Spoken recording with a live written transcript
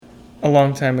a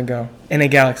long time ago, in a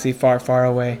galaxy far, far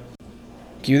away.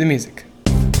 Cue the music.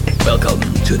 Welcome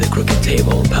to the Crooked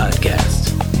Table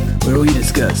Podcast, where we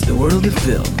discuss the world of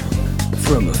film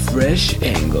from a fresh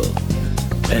angle.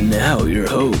 And now your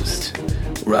host,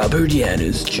 Robert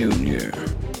Yanis Jr.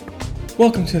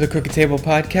 Welcome to the Crooked Table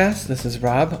Podcast. This is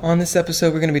Rob. On this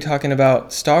episode, we're going to be talking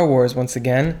about Star Wars once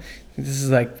again. This is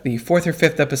like the fourth or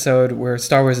fifth episode where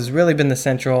Star Wars has really been the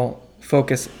central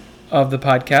focus of the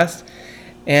podcast.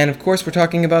 And of course, we're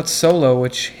talking about Solo,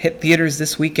 which hit theaters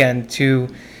this weekend to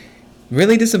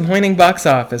really disappointing box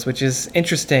office, which is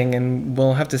interesting, and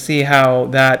we'll have to see how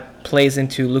that plays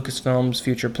into Lucasfilm's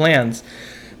future plans.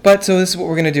 But so this is what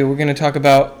we're going to do. We're going to talk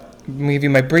about, give you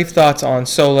my brief thoughts on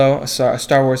Solo, a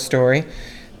Star Wars story.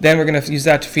 Then we're going to use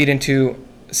that to feed into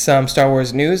some Star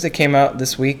Wars news that came out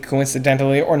this week,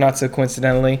 coincidentally or not so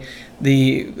coincidentally.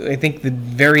 I think the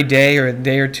very day or a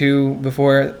day or two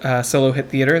before Solo hit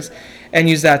theaters, and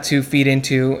use that to feed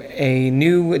into a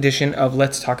new edition of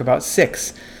Let's Talk About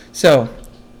 6. So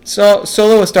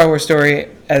Solo, a Star Wars story,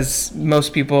 as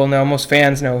most people know, most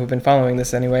fans know who've been following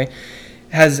this anyway,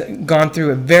 has gone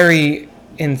through a very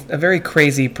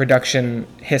crazy production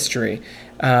history.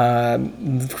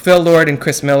 Phil Lord and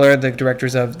Chris Miller, the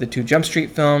directors of the two Jump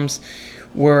Street films,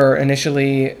 were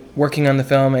initially working on the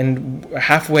film and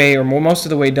halfway or most of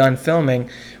the way done filming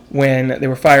when they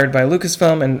were fired by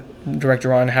Lucasfilm and director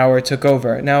Ron Howard took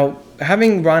over. Now,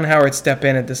 having Ron Howard step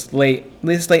in at this late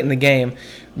in the game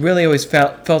really always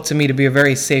felt to me to be a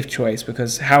very safe choice,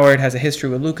 because Howard has a history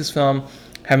with Lucasfilm,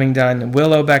 having done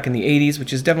Willow back in the 80s,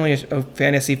 which is definitely a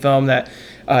fantasy film that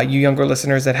you younger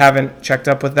listeners that haven't checked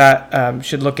up with that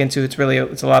should look into.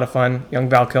 It's a lot of fun. Young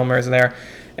Val Kilmer is there,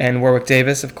 and Warwick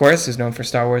Davis, of course, who's known for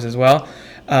Star Wars as well.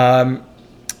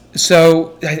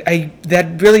 So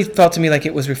that really felt to me like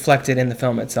it was reflected in the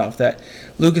film itself, that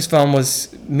Lucasfilm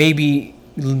was maybe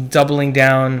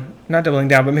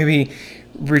maybe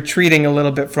retreating a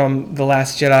little bit from The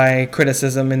Last Jedi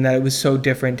criticism, in that it was so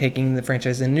different, taking the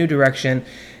franchise in a new direction,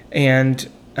 and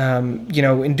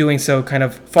in doing so, kind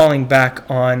of falling back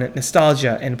on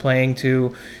nostalgia and playing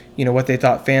to what they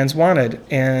thought fans wanted.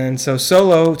 And so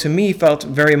Solo, to me, felt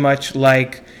very much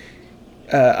like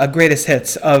a greatest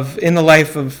hits in the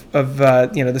life of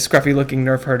the scruffy looking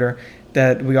nerf herder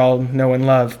that we all know and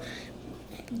love,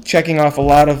 checking off a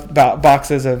lot of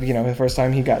boxes of the first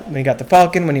time he got the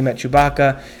Falcon, when he met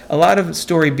Chewbacca, a lot of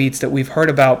story beats that we've heard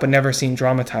about but never seen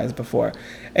dramatized before,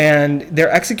 and they're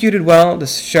executed well.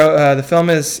 The film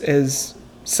is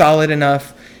solid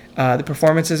enough. The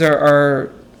performances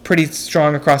are pretty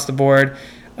strong across the board.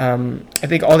 I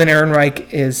think Alden Ehrenreich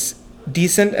is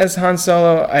decent as Han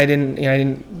Solo. I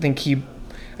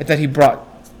thought he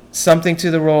brought something to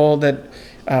the role that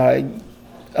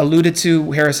alluded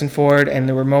to Harrison Ford, and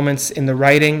there were moments in the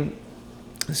writing.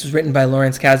 This was written by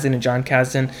Lawrence Kasdan and John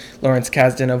Kasdan, Lawrence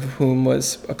Kasdan of whom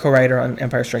was a co-writer on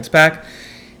Empire Strikes Back.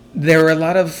 There were a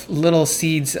lot of little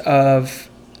seeds of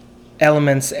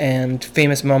elements and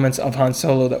famous moments of Han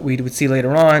Solo that we would see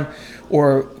later on,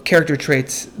 or character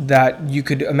traits that you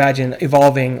could imagine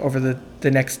evolving over the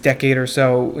next decade or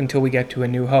so until we get to A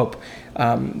New Hope,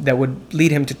 that would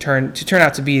lead him to turn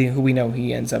out to be who we know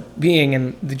he ends up being,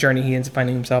 and the journey he ends up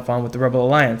finding himself on with the Rebel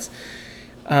Alliance.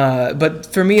 But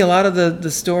for me, a lot of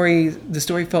the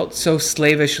story felt so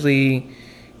slavishly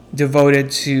devoted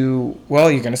to,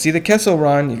 well, you're going to see the Kessel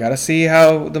Run, you got to see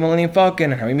how the Millennium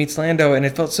Falcon and how he meets Lando, and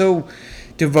it felt so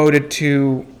devoted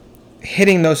to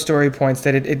hitting those story points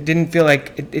that it didn't feel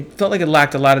like it felt like it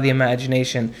lacked a lot of the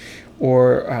imagination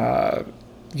or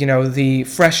the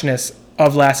freshness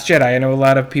of Last Jedi. I know a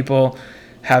lot of people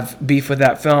have beef with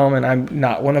that film, and I'm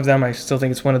not one of them. I still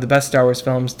think it's one of the best Star Wars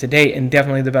films to date, and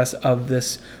definitely the best of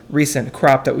this recent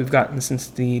crop that we've gotten since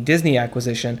the Disney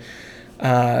acquisition.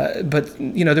 But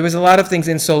there was a lot of things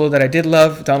in Solo that I did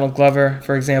love. Donald Glover,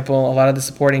 for example, a lot of the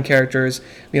supporting characters.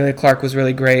 Emilia Clarke was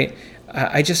really great.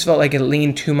 I just felt like it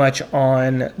leaned too much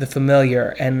on the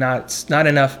familiar and not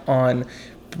enough on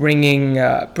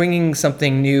bringing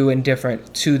something new and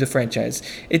different to the franchise.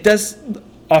 It does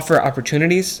offer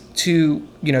opportunities to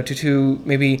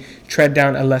maybe tread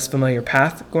down a less familiar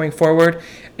path going forward,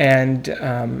 and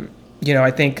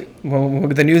I think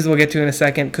the news we'll get to in a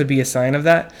second could be a sign of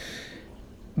that.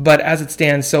 But as it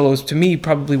stands, Solo is, to me,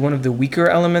 probably one of the weaker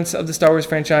elements of the Star Wars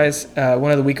franchise,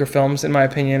 one of the weaker films, in my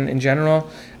opinion, in general.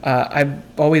 I've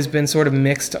always been sort of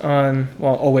mixed on,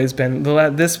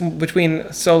 this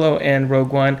between Solo and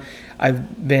Rogue One.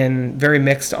 I've been very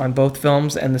mixed on both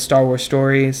films and the Star Wars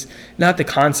stories. Not the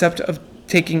concept of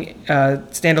taking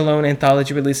standalone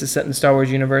anthology releases set in the Star Wars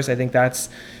universe. I think that's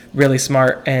really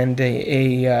smart and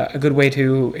a good way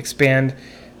to expand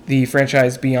the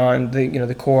franchise beyond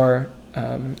the core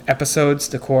episodes,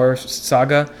 the core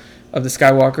saga of the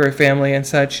Skywalker family and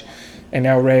such, and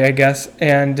now Rey, I guess.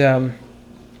 And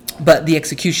but the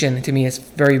execution to me has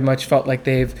very much felt like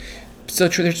they're still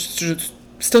trying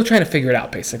to figure it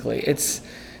out. Basically, it's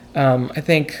I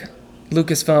think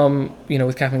Lucasfilm,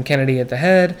 with Kathleen Kennedy at the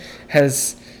head,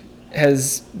 has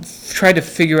tried to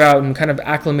figure out and kind of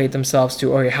acclimate themselves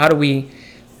to, okay, how do we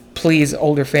please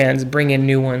older fans, bring in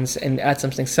new ones, and add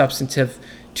something substantive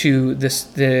to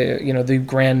the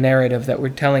grand narrative that we're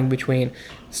telling between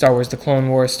Star Wars: The Clone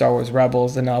Wars, Star Wars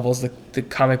Rebels, the novels, the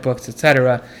comic books,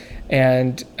 etc.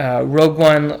 And Rogue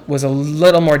One was a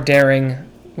lot more daring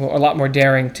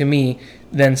to me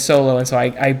than Solo, and so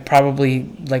I probably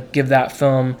give that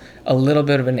film a little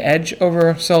bit of an edge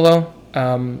over Solo,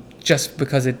 just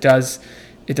because it does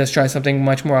try something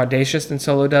much more audacious than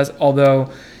Solo does. Although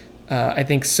I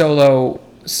think Solo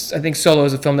is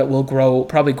a film that will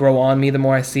probably grow on me the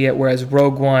more I see it, whereas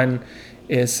Rogue One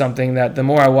is something that the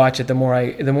more I watch it, the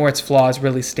more its flaws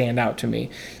really stand out to me.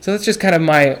 So that's just kind of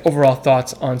my overall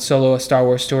thoughts on Solo: A Star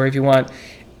Wars Story. If you want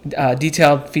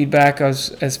detailed feedback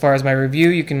as far as my review,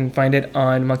 you can find it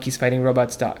on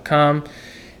monkeysfightingrobots.com.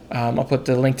 I'll put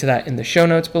the link to that in the show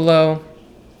notes below.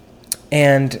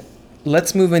 And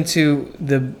let's move into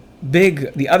the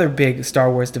other big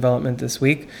Star Wars development this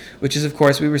week, which is, of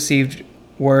course, we received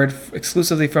word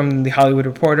exclusively from the Hollywood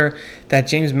Reporter that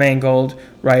James Mangold,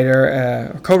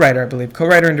 co-writer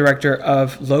and director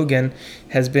of Logan,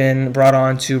 has been brought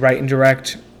on to write and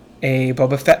direct a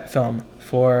Boba Fett film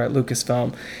for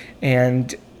Lucasfilm.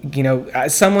 And,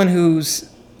 as someone who's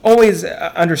always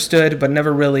understood but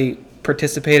never really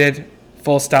participated,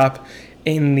 full stop,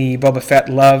 in the Boba Fett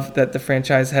love that the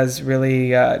franchise has really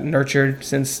nurtured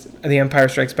since The Empire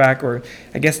Strikes Back, or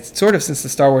I guess sort of since the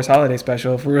Star Wars Holiday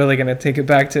Special, if we're really going to take it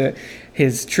back to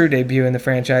his true debut in the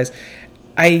franchise.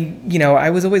 I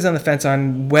was always on the fence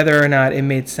on whether or not it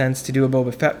made sense to do a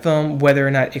Boba Fett film, whether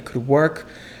or not it could work.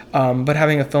 But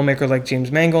having a filmmaker like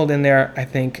James Mangold in there, I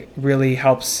think, really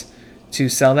helps to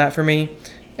sell that for me,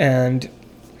 and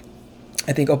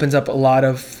I think opens up a lot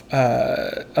of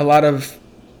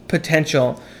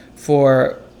potential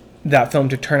for that film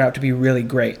to turn out to be really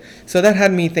great. So that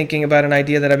had me thinking about an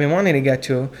idea that I've been wanting to get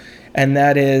to, and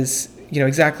that is,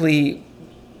 exactly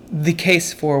the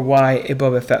case for why a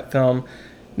Boba Fett film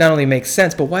not only makes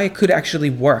sense, but why it could actually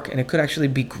work and it could actually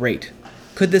be great.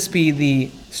 Could this be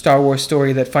the Star Wars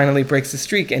story that finally breaks the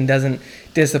streak and doesn't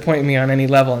disappoint me on any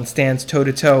level and stands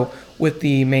toe-to-toe with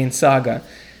the main saga?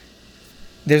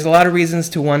 There's a lot of reasons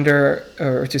to wonder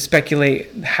or to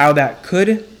speculate how that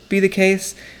could be the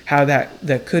case, how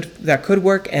that could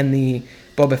work, and the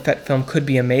Boba Fett film could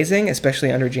be amazing,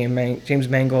 especially under James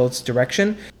Mangold's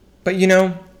direction. But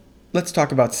let's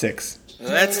talk about Six.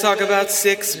 Let's talk about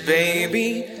Six,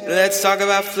 baby. Let's talk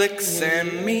about flicks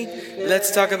and me.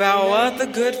 Let's talk about what the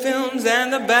good films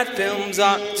and the bad films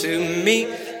are to me.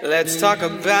 Let's talk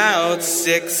about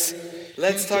Six.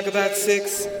 Let's talk about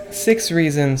Six. 6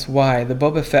 reasons why the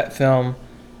Boba Fett film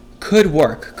could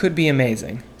work, could be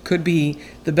amazing, could be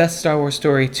the best Star Wars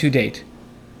story to date.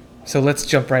 So let's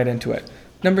jump right into it.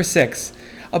 Number 6.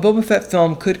 A Boba Fett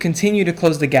film could continue to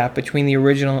close the gap between the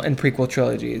original and prequel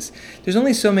trilogies. There's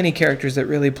only so many characters that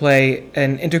really play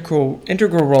an integral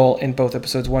role in both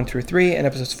episodes 1 through 3 and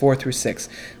episodes 4 through 6.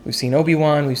 We've seen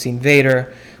Obi-Wan, we've seen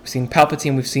Vader, we've seen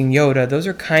Palpatine, we've seen Yoda. Those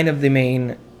are kind of the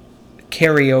main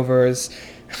carryovers,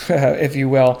 if you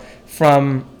will,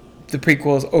 from the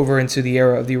prequels over into the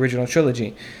era of the original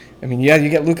trilogy. I mean, yeah, you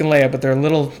get Luke and Leia, but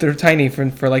they're tiny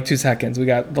for like 2 seconds. We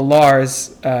got the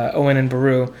Lars, Owen and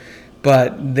Beru,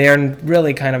 but they're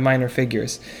really kind of minor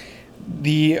figures.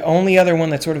 The only other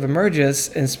one that sort of emerges,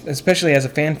 especially as a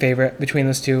fan favorite between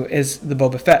those two, is the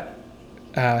Boba Fett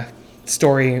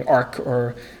story arc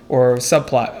or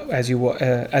subplot,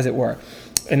 as it were.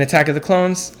 In Attack of the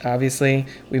Clones, obviously,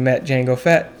 we met Jango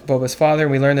Fett, Boba's father,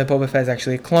 and we learned that Boba Fett is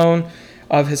actually a clone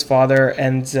of his father,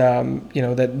 and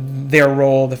that their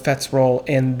role, the Fett's role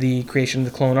in the creation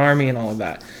of the clone army and all of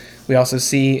that. We also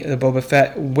see the Boba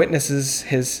Fett witnesses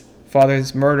his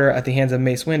father's murder at the hands of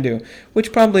Mace Windu,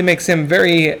 which probably makes him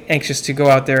very anxious to go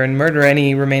out there and murder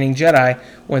any remaining Jedi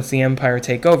once the Empire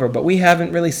take over, but we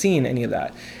haven't really seen any of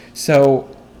that.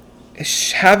 So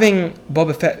having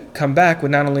Boba Fett come back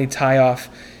would not only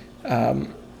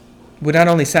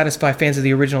satisfy fans of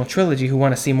the original trilogy who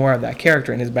want to see more of that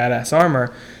character in his badass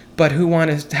armor, but who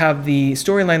want to have the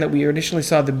storyline that we initially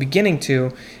saw the beginning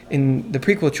to in the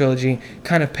prequel trilogy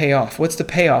kind of pay off. What's the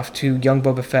payoff to young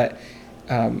Boba Fett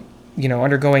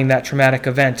undergoing that traumatic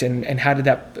event, and how did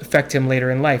that affect him later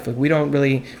in life? We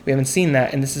haven't seen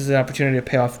that, and this is an opportunity to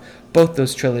pay off both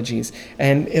those trilogies.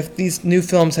 And if these new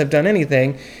films have done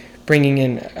anything, bringing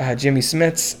in Jimmy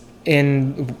Smits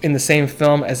in the same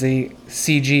film as a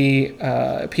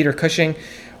CG Peter Cushing,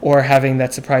 or having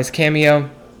that surprise cameo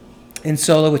in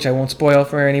Solo, which I won't spoil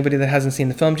for anybody that hasn't seen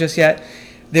the film just yet,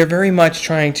 they're very much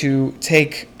trying to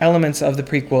take elements of the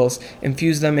prequels,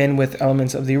 infuse them in with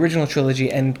elements of the original trilogy,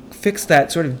 and fix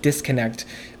that sort of disconnect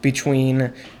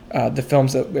between the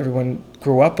films that everyone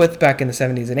grew up with back in the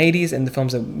 70s and 80s, and the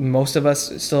films that most of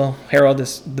us still herald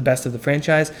as the best of the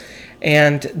franchise,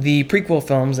 and the prequel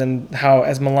films, and how,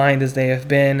 as maligned as they have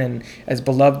been and as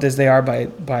beloved as they are by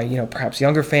perhaps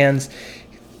younger fans,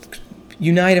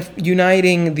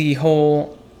 uniting the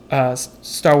whole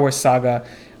Star Wars saga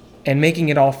and making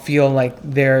it all feel like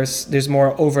there's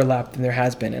more overlap than there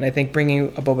has been. And I think bringing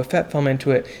a Boba Fett film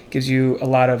into it gives you a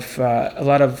lot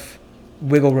of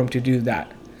wiggle room to do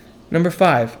that. Number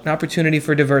 5, an opportunity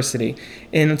for diversity.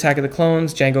 In Attack of the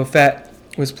Clones, Jango Fett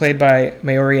was played by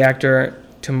Maori actor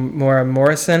Tamora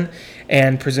Morrison,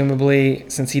 and presumably,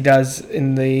 since he does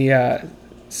in the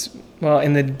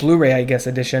Blu-ray, I guess,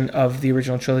 edition of the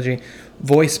original trilogy,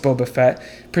 voice Boba Fett,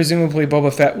 presumably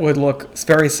Boba Fett would look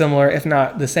very similar, if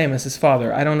not the same, as his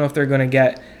father. I don't know if they're going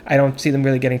to I don't see them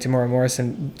really getting Tamora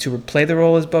Morrison to play the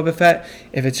role as Boba Fett.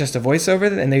 If it's just a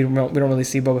voiceover, and we don't really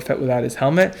see Boba Fett without his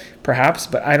helmet, perhaps,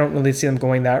 but I don't really see them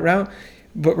going that route.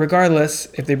 But regardless,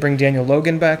 if they bring Daniel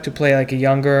Logan back to play like a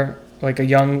young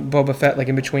Boba Fett, like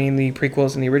in between the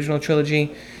prequels and the original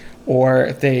trilogy, or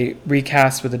if they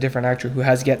recast with a different actor who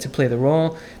has yet to play the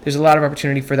role, there's a lot of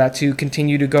opportunity for that to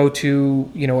continue to go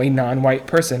to, a non-white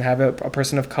person, have a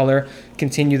person of color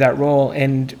continue that role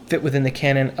and fit within the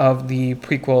canon of the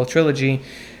prequel trilogy,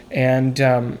 and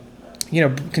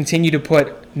continue to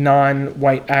put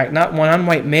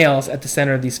non-white males at the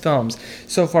center of these films.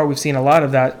 So far, we've seen a lot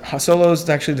of that. Solo is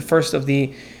actually the first of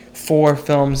the 4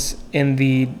 films in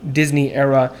the Disney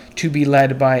era to be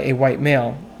led by a white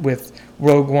male, with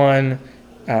Rogue One,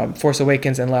 Force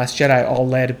Awakens, and Last Jedi all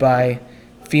led by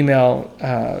female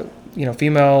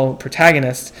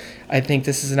protagonists. I think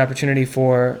this is an opportunity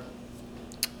for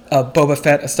a Boba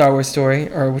Fett, a Star Wars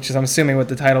story, or which is, I'm assuming, what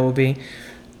the title will be,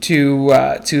 to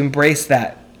embrace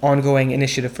that ongoing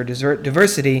initiative for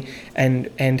diversity and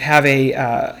have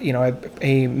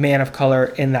a man of color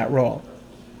in that role.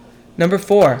 Number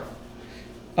 4.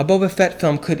 A Boba Fett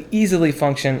film could easily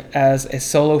function as a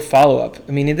Solo follow-up.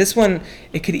 I mean, in this one,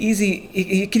 it could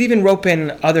even rope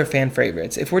in other fan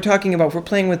favorites. If we're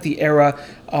playing with the era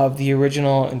of the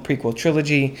original and prequel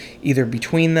trilogy, either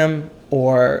between them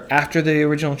or after the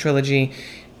original trilogy,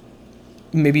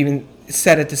 maybe even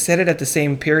set it at the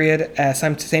same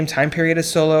time period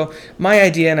as Solo. My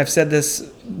idea, and I've said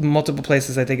this multiple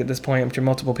places, I think at this point, to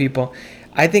multiple people,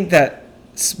 I think that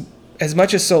as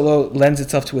much as Solo lends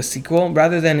itself to a sequel,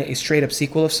 rather than a straight-up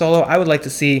sequel of Solo, I would like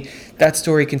to see that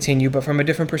story continue, but from a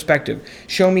different perspective.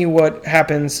 Show me what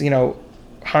happens,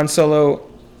 Han Solo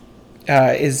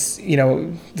this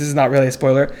is not really a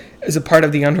spoiler, is a part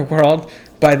of the underworld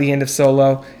by the end of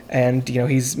Solo, and,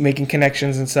 he's making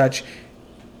connections and such.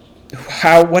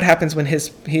 What happens when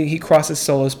he crosses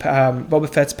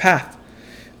Boba Fett's path?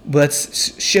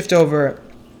 Let's shift over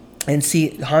and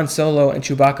see Han Solo and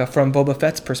Chewbacca from Boba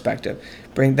Fett's perspective.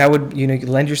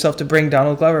 Lend yourself to bring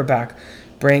Donald Glover back.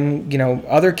 Bring,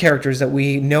 other characters that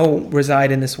we know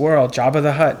reside in this world, Jabba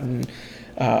the Hutt and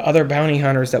other bounty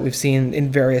hunters that we've seen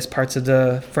in various parts of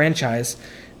the franchise.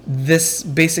 This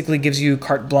basically gives you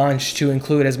carte blanche to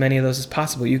include as many of those as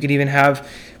possible. You could even have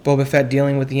Boba Fett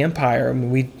dealing with the Empire. I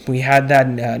mean, we had that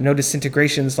no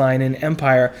disintegrations line in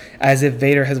Empire, as if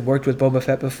Vader has worked with Boba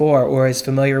Fett before or is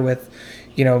familiar with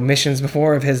missions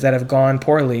before of his that have gone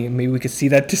poorly. Maybe we could see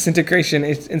that disintegration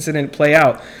incident play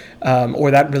out,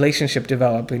 or that relationship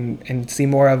develop, and see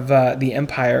more of the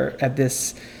Empire at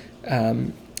this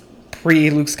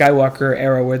pre-Luke Skywalker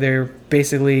era, where they're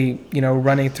basically,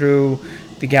 running through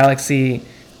the galaxy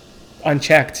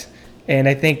unchecked. And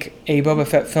I think a Boba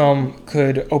Fett film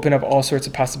could open up all sorts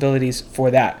of possibilities for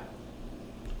that.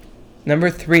 Number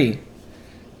 3,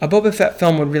 a Boba Fett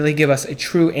film would really give us a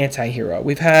true anti-hero.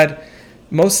 We've had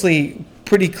mostly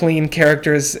pretty clean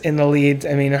characters in the lead.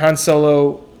 I mean, Han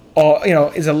Solo,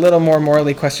 is a little more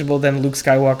morally questionable than Luke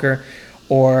Skywalker,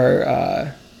 or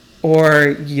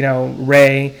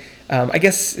Rey. I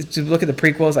guess to look at the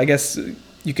prequels, I guess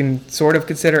you can sort of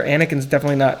consider Anakin's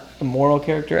definitely not a moral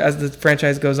character as the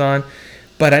franchise goes on.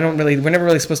 But we're never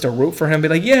really supposed to root for him. Be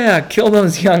like, yeah, kill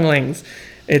those younglings.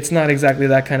 It's not exactly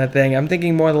that kind of thing. I'm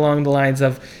thinking more along the lines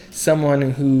of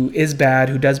someone who is bad,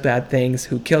 who does bad things,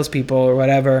 who kills people or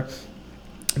whatever,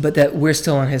 but that we're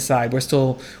still on his side. We're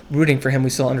still rooting for him. We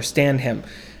still understand him.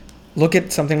 Look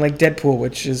at something like Deadpool,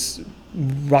 which is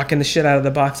rocking the shit out of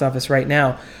the box office right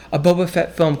now. A Boba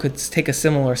Fett film could take a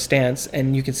similar stance,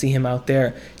 and you could see him out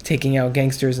there taking out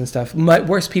gangsters and stuff.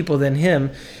 Worse people than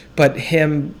him, but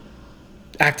him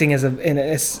acting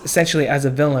essentially as a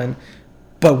villain,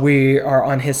 but we are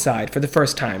on his side for the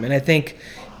first time. And I think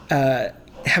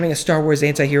having a Star Wars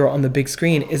anti-hero on the big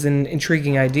screen is an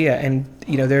intriguing idea. And,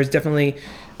 there's definitely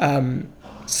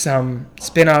some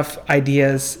spin-off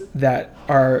ideas that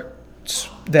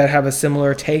have a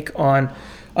similar take on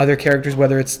other characters,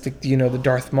 whether it's the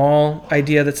Darth Maul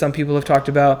idea that some people have talked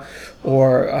about,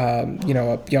 or a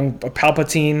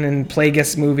Palpatine and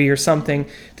Plagueis movie or something.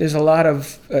 There's a lot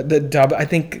of I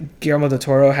think Guillermo del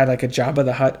Toro had like a Jabba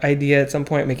the Hutt idea at some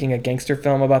point, making a gangster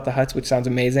film about the Hutts, which sounds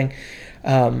amazing.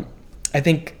 I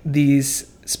think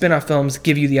these spin-off films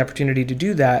give you the opportunity to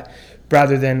do that,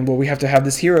 rather than, well, we have to have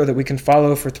this hero that we can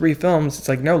follow for 3 films. It's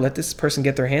like, no, let this person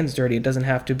get their hands dirty. It doesn't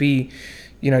have to be,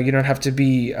 you don't have to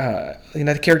be,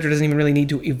 the character doesn't even really need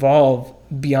to evolve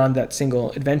beyond that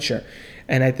single adventure.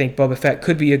 And I think Boba Fett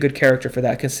could be a good character for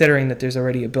that, considering that there's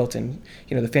already a built-in,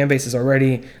 the fan base is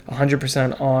already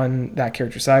 100% on that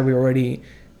character side. We already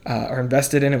are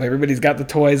invested in it. Everybody's got the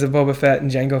toys of Boba Fett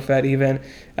and Jango Fett even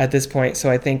at this point.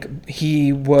 So I think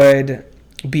he would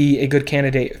be a good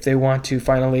candidate if they want to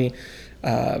finally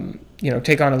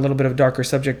take on a little bit of darker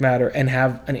subject matter and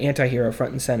have an anti-hero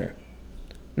front and center.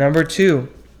 Number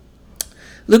 2,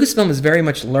 Lucasfilm is very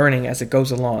much learning as it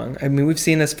goes along. I mean, we've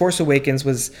seen this. Force Awakens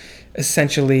was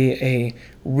essentially a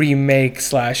remake /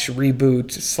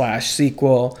 reboot /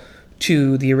 sequel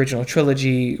to the original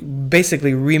trilogy,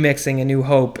 basically remixing A New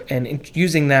Hope and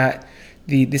using that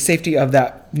the safety of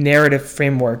that narrative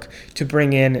framework to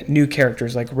bring in new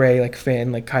characters like Rey, like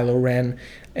Finn, like Kylo Ren,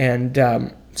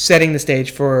 and setting the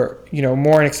stage for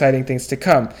more and exciting things to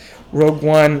come. Rogue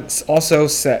One also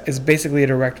is basically a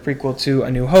direct prequel to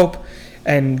A New Hope,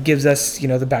 and gives us the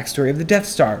backstory of the Death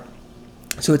Star.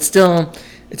 So it's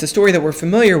a story that we're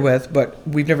familiar with, but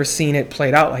we've never seen it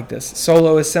played out like this.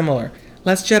 Solo is similar.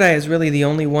 Last Jedi is really the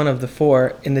only one of the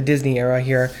 4 in the Disney era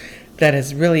here that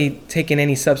has really taken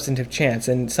any substantive chance,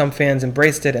 and some fans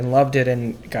embraced it and loved it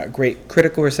and got great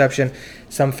critical reception.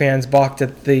 Some fans balked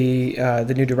at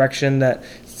the new direction that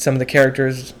some of the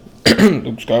characters,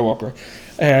 Luke Skywalker,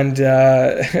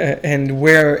 and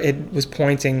where it was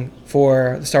pointing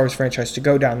for the Star Wars franchise to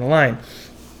go down the line.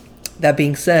 That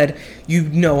being said,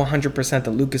 100%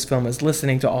 that Lucasfilm is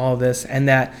listening to all of this, and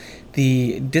that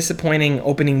the disappointing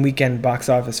opening weekend box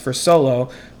office for Solo,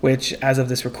 which as of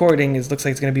this recording looks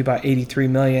like it's going to be about 83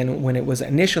 million when it was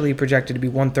initially projected to be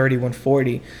 130,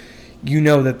 140,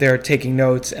 that they're taking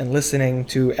notes and listening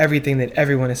to everything that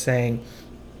everyone is saying,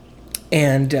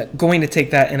 and going to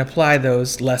take that and apply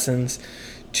those lessons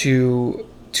to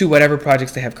whatever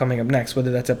projects they have coming up next,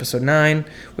 whether that's Episode 9,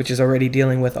 which is already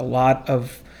dealing with a lot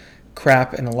of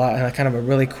crap and a kind of a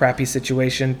really crappy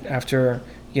situation after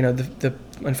the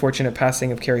unfortunate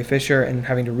passing of Carrie Fisher, and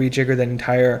having to rejigger that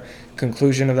entire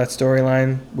conclusion of that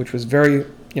storyline, which was very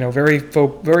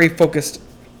focused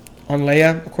on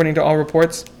Leia, according to all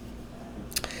reports.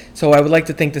 So I would like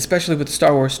to think, especially with the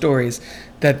Star Wars stories,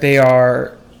 that they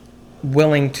are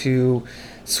willing to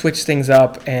switch things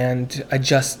up and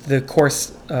adjust the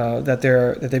course that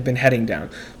they've been heading down.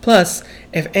 Plus,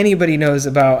 if anybody knows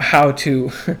about how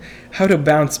to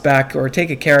bounce back, or take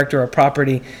a character or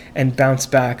property and bounce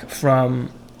back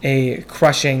from a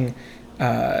crushing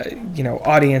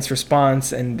audience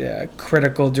response and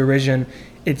critical derision,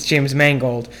 it's James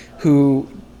Mangold, who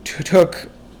took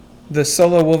the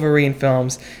solo Wolverine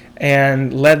films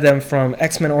and led them from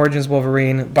X-Men Origins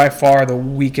Wolverine, by far the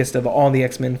weakest of all the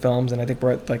X-Men films, and I think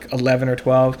we're at like 11 or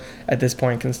 12 at this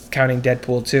point, counting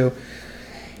Deadpool 2,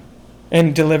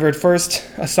 and delivered first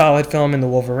a solid film in the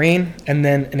Wolverine, and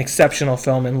then an exceptional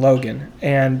film in Logan.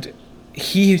 And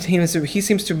he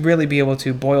seems to really be able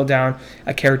to boil down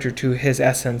a character to his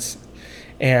essence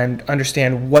and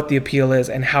understand what the appeal is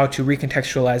and how to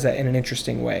recontextualize that in an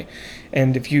interesting way.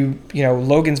 And if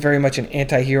Logan's very much an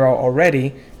anti-hero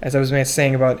already, as I was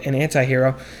saying about an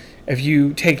anti-hero. If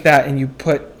you take that and you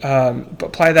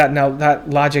apply that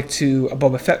logic to a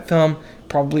Boba Fett film,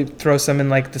 probably throw some in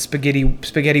like the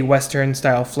spaghetti western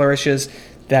style flourishes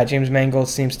that James Mangold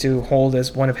seems to hold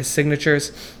as one of his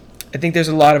signatures. I think there's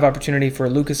a lot of opportunity for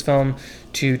Lucasfilm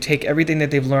to take everything that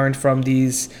they've learned from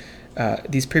these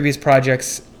previous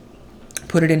projects,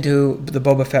 put it into the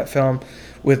Boba Fett film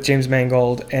with James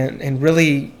Mangold, and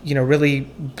really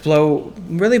blow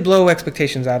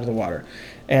expectations out of the water.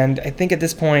 And I think at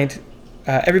this point,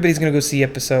 everybody's going to go see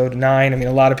episode 9. I mean,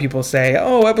 a lot of people say,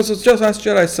 oh, episodes just Last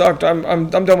Jedi sucked. I'm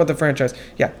done with the franchise.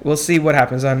 Yeah, we'll see what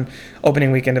happens on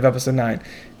opening weekend of episode 9.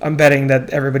 I'm betting that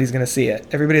everybody's going to see it.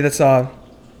 Everybody that saw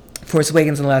Force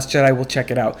Awakens and The Last Jedi will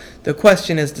check it out. The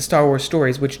question is the Star Wars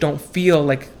stories, which don't feel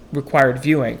like required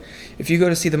viewing. If you go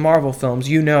to see the Marvel films,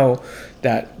 you know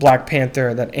that Black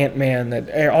Panther, that Ant-Man,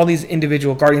 that all these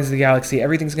individual Guardians of the Galaxy,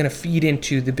 everything's going to feed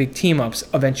into the big team-ups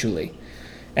eventually,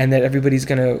 and that everybody's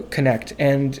going to connect.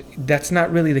 And that's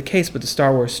not really the case with the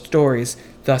Star Wars stories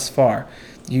thus far.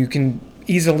 You can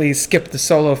easily skip the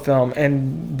Solo film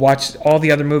and watch all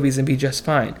the other movies and be just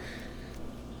fine.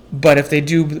 But if they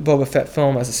do the Boba Fett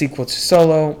film as a sequel to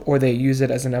Solo, or they use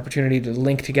it as an opportunity to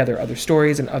link together other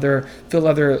stories and fill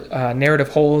other narrative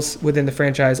holes within the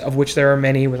franchise, of which there are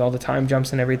many with all the time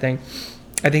jumps and everything,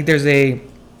 I think there's a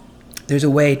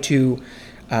way to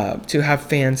have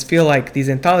fans feel like these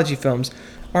anthology films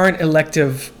aren't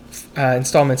elective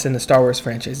installments in the Star Wars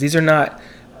franchise. These are not.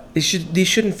 These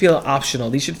shouldn't feel optional.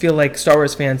 These should feel like Star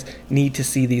Wars fans need to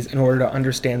see these in order to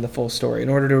understand the full story, in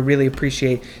order to really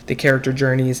appreciate the character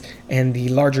journeys and the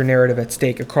larger narrative at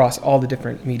stake across all the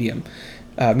different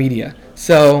media.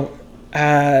 So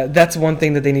that's one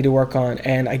thing that they need to work on,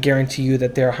 and I guarantee you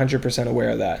that they're 100% aware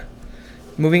of that.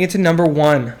 Moving into number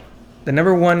 1. The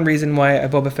number 1 reason why a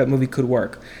Boba Fett movie could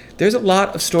work. There's a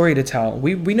lot of story to tell.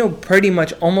 We know pretty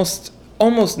much almost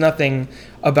nothing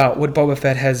about what Boba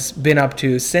Fett has been up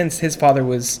to since his father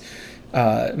was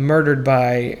attacked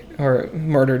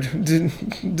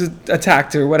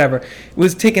or whatever,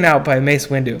 was taken out by Mace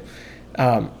Windu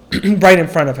right in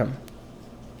front of him.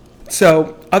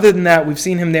 So other than that, we've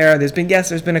seen him there. There's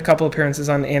been a couple appearances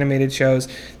on animated shows,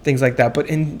 things like that. But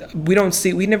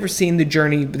we've never seen the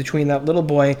journey between that little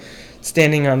boy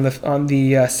standing on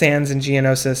the sands in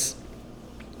Geonosis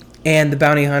and the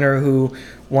bounty hunter who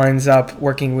winds up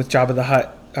working for Jabba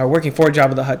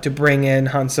the Hutt to bring in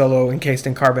Han Solo encased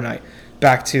in carbonite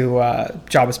back to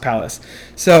Jabba's palace.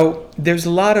 So there's a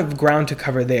lot of ground to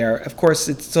cover there. Of course,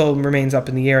 it still remains up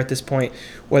in the air at this point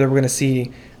whether we're going to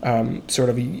see sort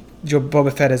of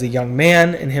Boba Fett as a young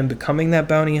man and him becoming that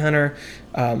bounty hunter.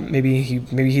 Maybe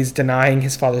he's denying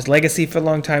his father's legacy for a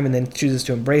long time and then chooses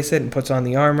to embrace it and puts on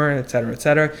the armor, etc.,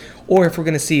 etc. Or if we're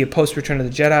going to see a post-Return of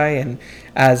the Jedi, and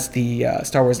as the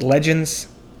Star Wars Legends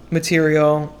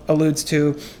material alludes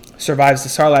to, survives the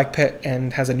Sarlacc pit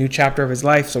and has a new chapter of his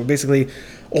life. So basically,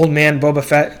 old man Boba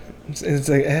Fett is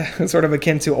sort of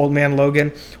akin to old man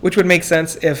Logan, which would make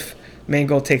sense if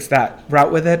Mangold takes that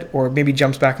route with it, or maybe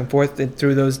jumps back and forth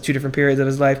through those two different periods of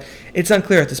his life. It's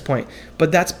unclear at this point,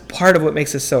 but that's part of what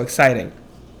makes this so exciting.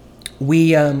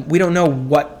 We don't know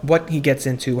what he gets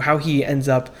into, how he ends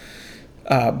up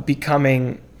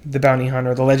becoming the bounty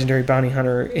hunter, the legendary bounty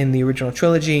hunter in the original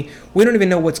trilogy. We don't even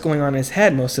know what's going on in his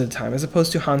head most of the time. As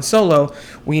opposed to Han Solo,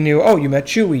 we knew, you met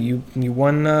Chewie, you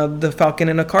won the Falcon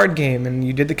in a card game, and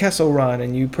you did the Kessel Run,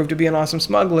 and you proved to be an awesome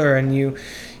smuggler, and you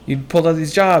pulled out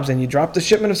these jobs, and you dropped the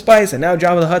shipment of spice, and now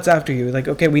Jabba the Hutt's after you. Like,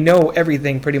 okay, we know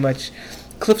everything pretty much.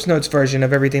 Cliff's Notes version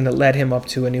of everything that led him up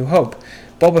to A New Hope.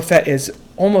 Boba Fett is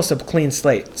almost a clean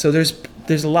slate. So there's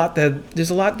a lot that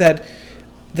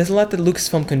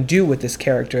Lucasfilm can do with this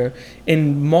character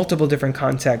in multiple different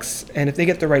contexts. And if they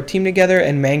get the right team together,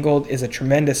 and Mangold is a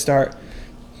tremendous start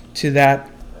to that,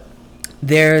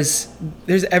 there's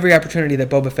every opportunity that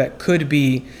Boba Fett could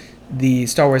be the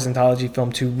Star Wars anthology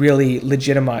film to really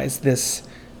legitimize this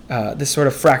sort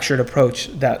of fractured approach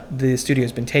that the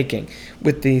studio's been taking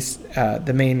with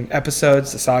the main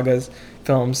episodes, the sagas,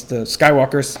 films, the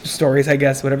Skywalker stories, I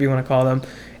guess, whatever you want to call them,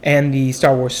 and the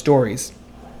Star Wars stories.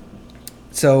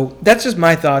 So that's just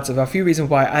my thoughts of a few reasons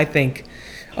why I think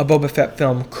a Boba Fett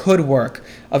film could work.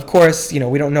 Of course, we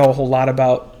don't know a whole lot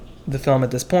about the film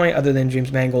at this point, other than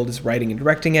James Mangold is writing and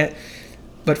directing it.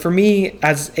 But for me,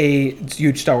 as a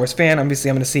huge Star Wars fan, obviously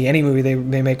I'm going to see any movie they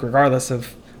make regardless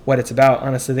of what it's about.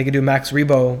 Honestly, they could do Max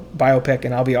Rebo biopic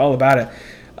and I'll be all about it.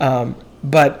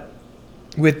 But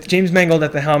with James Mangold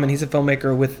at the helm, and he's a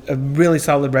filmmaker with a really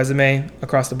solid resume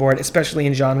across the board, especially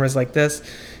in genres like this,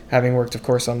 having worked, of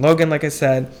course, on Logan, like I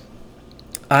said,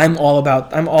 I'm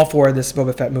all for this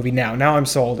Boba Fett movie now. Now I'm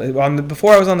sold.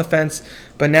 Before I was on the fence,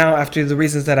 but now after the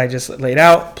reasons that I just laid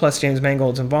out, plus James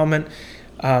Mangold's involvement,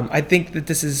 I think that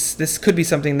this could be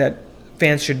something that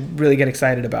fans should really get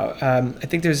excited about. I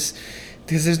think there's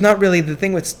not really the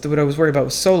thing with what I was worried about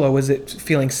with Solo was it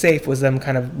feeling safe, was them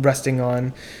kind of resting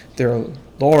on their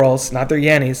laurels, not their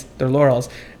yannies, their laurels,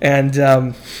 and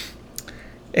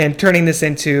turning this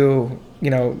into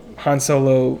Han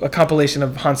Solo, a compilation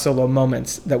of Han Solo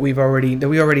moments that we already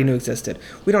knew existed.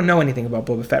 We don't know anything about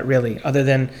Boba Fett really, other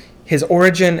than his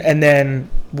origin and then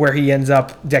where he ends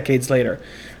up decades later.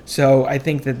 So I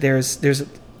think that there's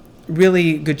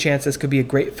really good chance this could be a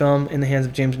great film in the hands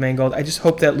of James Mangold. I just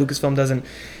hope that Lucasfilm doesn't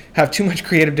have too much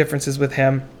creative differences with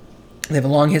him. They have a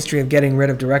long history of getting rid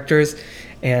of directors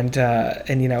and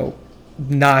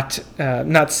not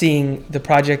seeing the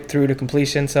project through to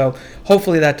completion. So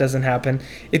hopefully that doesn't happen.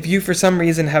 If you for some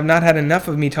reason have not had enough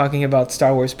of me talking about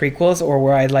Star Wars prequels or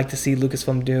where I'd like to see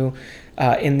Lucasfilm do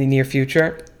in the near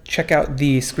future, check out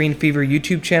the Screen Fever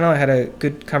YouTube channel. I had a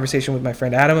good conversation with my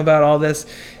friend Adam about all this,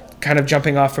 kind of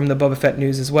jumping off from the Boba Fett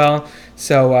news as well.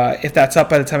 So if that's up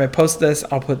by the time I post this,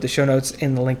 I'll put the show notes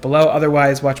in the link below.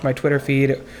 Otherwise, watch my Twitter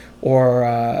feed or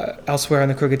elsewhere on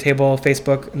the Crooked Table,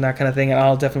 Facebook, and that kind of thing. And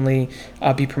I'll definitely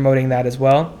be promoting that as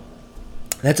well.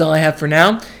 That's all I have for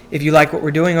now. If you like what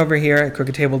we're doing over here at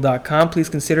crookedtable.com, please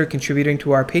consider contributing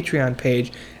to our Patreon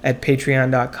page at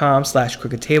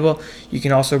patreon.com/crookedtable. You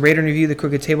can also rate and review the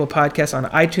Crooked Table podcast on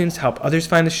iTunes to help others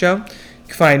find the show. You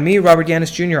can find me, Robert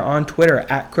Yanis Jr., on Twitter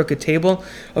at Crooked Table.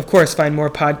 Of course, find more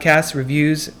podcasts,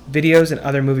 reviews, videos, and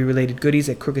other movie-related goodies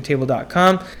at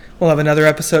crookedtable.com. We'll have another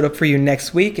episode up for you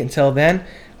next week. Until then,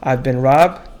 I've been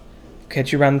Rob.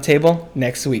 Catch you around the table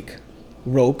next week.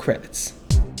 Roll credits.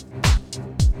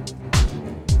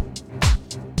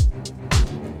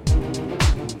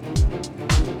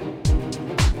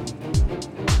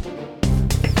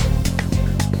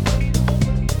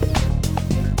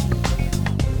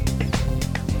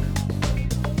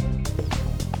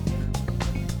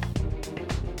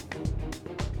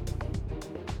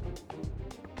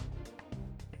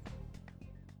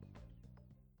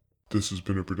 This has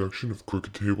been a production of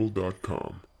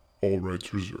crookedtable.com. All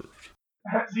rights reserved.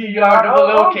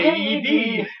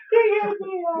 CROOKED.